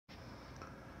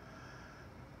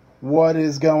What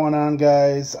is going on,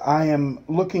 guys? I am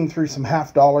looking through some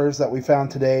half dollars that we found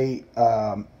today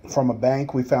from a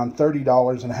bank. We found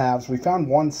 $30 in halves. We found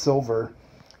one silver,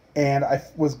 and I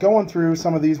was going through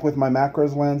some of these with my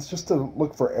macros lens just to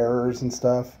look for errors and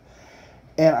stuff.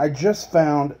 And I just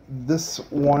found this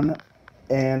one,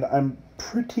 and I'm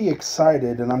pretty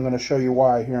excited, and I'm going to show you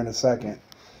why here in a second.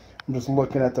 I'm just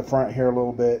looking at the front here a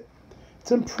little bit.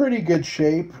 It's in pretty good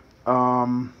shape.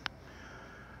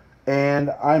 And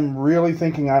I'm really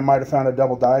thinking I might have found a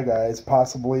double die, guys,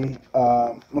 possibly.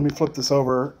 Let me flip this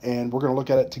over, and we're going to look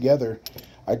at it together.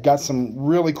 I got some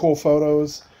really cool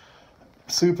photos.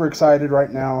 Super excited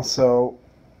right now, so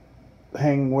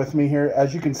hang with me here.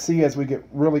 As you can see, as we get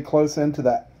really close into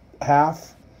that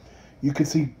half, you can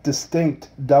see distinct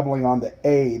doubling on the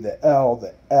A, the L,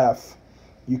 the F.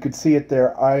 You could see it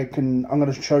there. I'm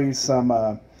going to show you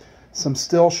some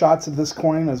still shots of this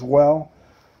coin as well.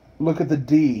 Look at the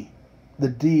D. The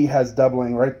D has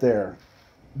doubling right there.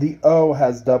 The O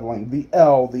has doubling. The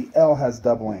L has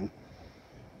doubling.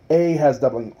 A has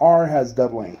doubling. R has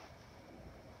doubling.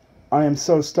 I am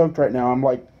so stoked right now. I'm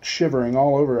like shivering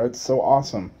all over. It's so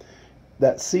awesome.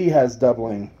 That C has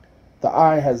doubling. The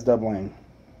I has doubling.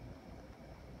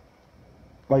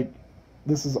 Like,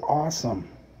 this is awesome.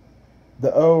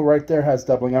 The O right there has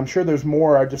doubling. I'm sure there's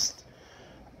more.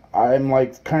 I'm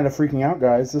like kind of freaking out,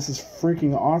 guys. This is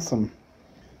freaking awesome.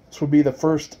 This would be the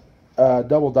first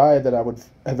double die that I would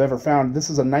have ever found. This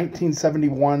is a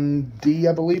 1971D,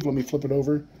 I believe. Let me flip it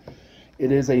over.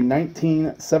 It is a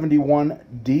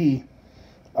 1971D.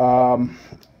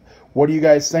 What do you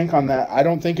guys think on that? I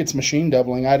don't think it's machine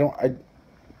doubling. I don't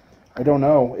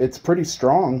know. It's pretty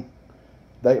strong.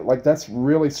 That's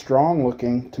really strong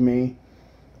looking to me.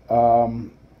 I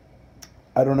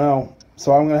don't know.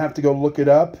 So I'm gonna have to go look it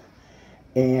up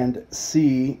and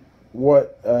see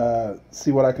what I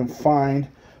can find.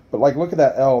 But like, look at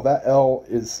that L. That L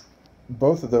is,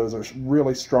 both of those are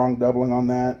really strong doubling on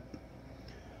that.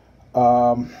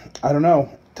 I don't know.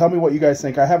 Tell me what you guys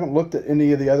think. I haven't looked at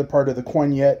any of the other part of the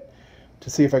coin yet to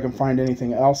see if I can find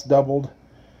anything else doubled.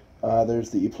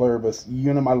 There's the E Pluribus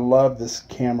Unum. I love this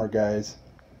camera, guys.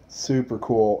 Super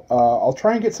cool. I'll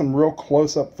try and get some real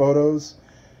close-up photos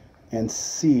and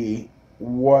see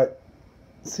what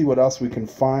else we can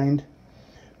find.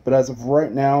 But as of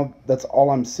right now, that's all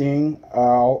I'm seeing.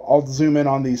 I'll zoom in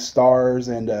on these stars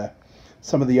and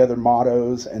some of the other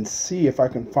mottos and see if I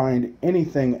can find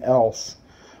anything else.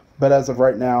 But as of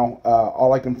right now,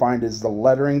 all I can find is the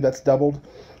lettering that's doubled.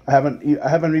 I haven't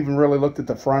even really looked at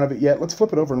the front of it yet. Let's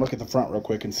flip it over and look at the front real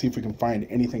quick and see if we can find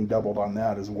anything doubled on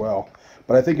that as well.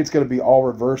 But I think it's going to be all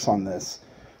reverse on this.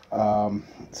 So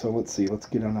let's see. Let's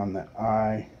get in on that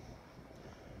I.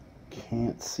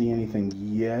 Can't see anything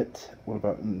yet. What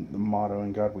about the motto,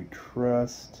 "In God We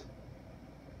Trust"?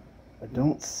 I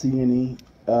don't see any.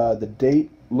 The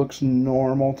date looks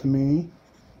normal to me.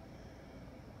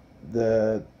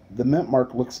 The mint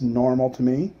mark looks normal to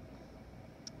me.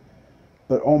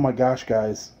 But oh my gosh,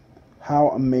 guys, how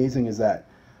amazing is that?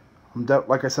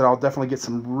 Like I said, I'll definitely get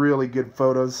some really good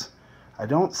photos. I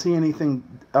don't see anything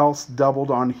else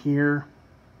doubled on here.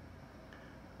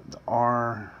 The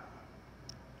R.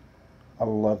 I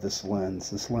love this lens.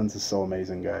 This lens is so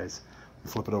amazing, guys.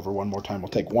 Flip it over one more time. We'll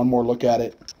take one more look at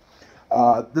it.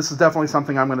 This is definitely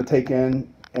something I'm going to take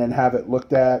in and have it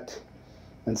looked at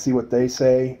and see what they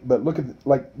say. But look at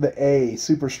like the A,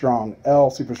 super strong. L,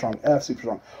 super strong. F, super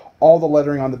strong. All the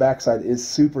lettering on the backside is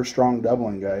super strong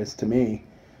doubling, guys. To me,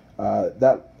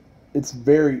 it's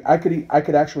very. I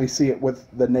could actually see it with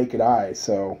the naked eye.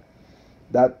 So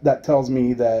that tells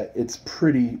me that it's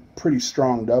pretty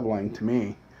strong doubling to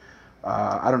me.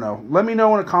 I don't know. Let me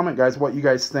know in a comment, guys, what you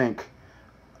guys think.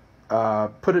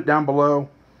 Put it down below.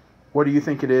 What do you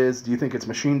think it is? Do you think it's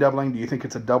machine doubling? Do you think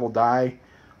it's a double die?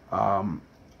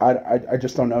 I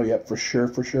just don't know yet for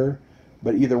sure.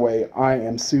 But either way, I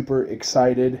am super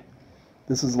excited.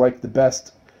 This is like the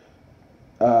best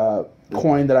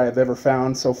coin that I have ever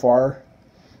found so far.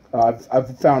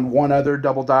 I've found one other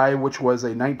double die, which was a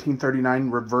 1939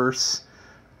 reverse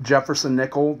Jefferson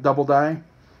nickel double die.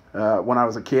 When I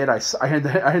was a kid, I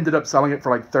ended up selling it for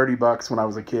like $30 when I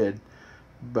was a kid,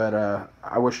 but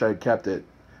I wish I had kept it.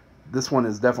 This one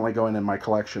is definitely going in my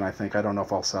collection, I think. I don't know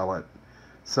if I'll sell it.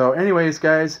 So anyways,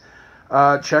 guys,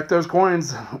 check those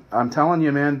coins. I'm telling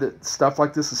you, man, that stuff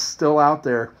like this is still out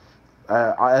there.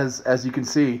 As you can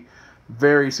see,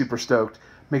 very super stoked.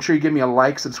 Make sure you give me a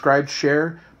like, subscribe,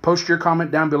 share. Post your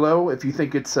comment down below if you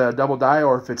think it's a double die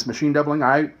or if it's machine doubling.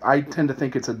 I tend to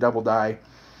think it's a double die.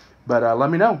 But let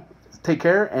me know. Take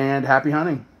care and happy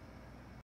hunting.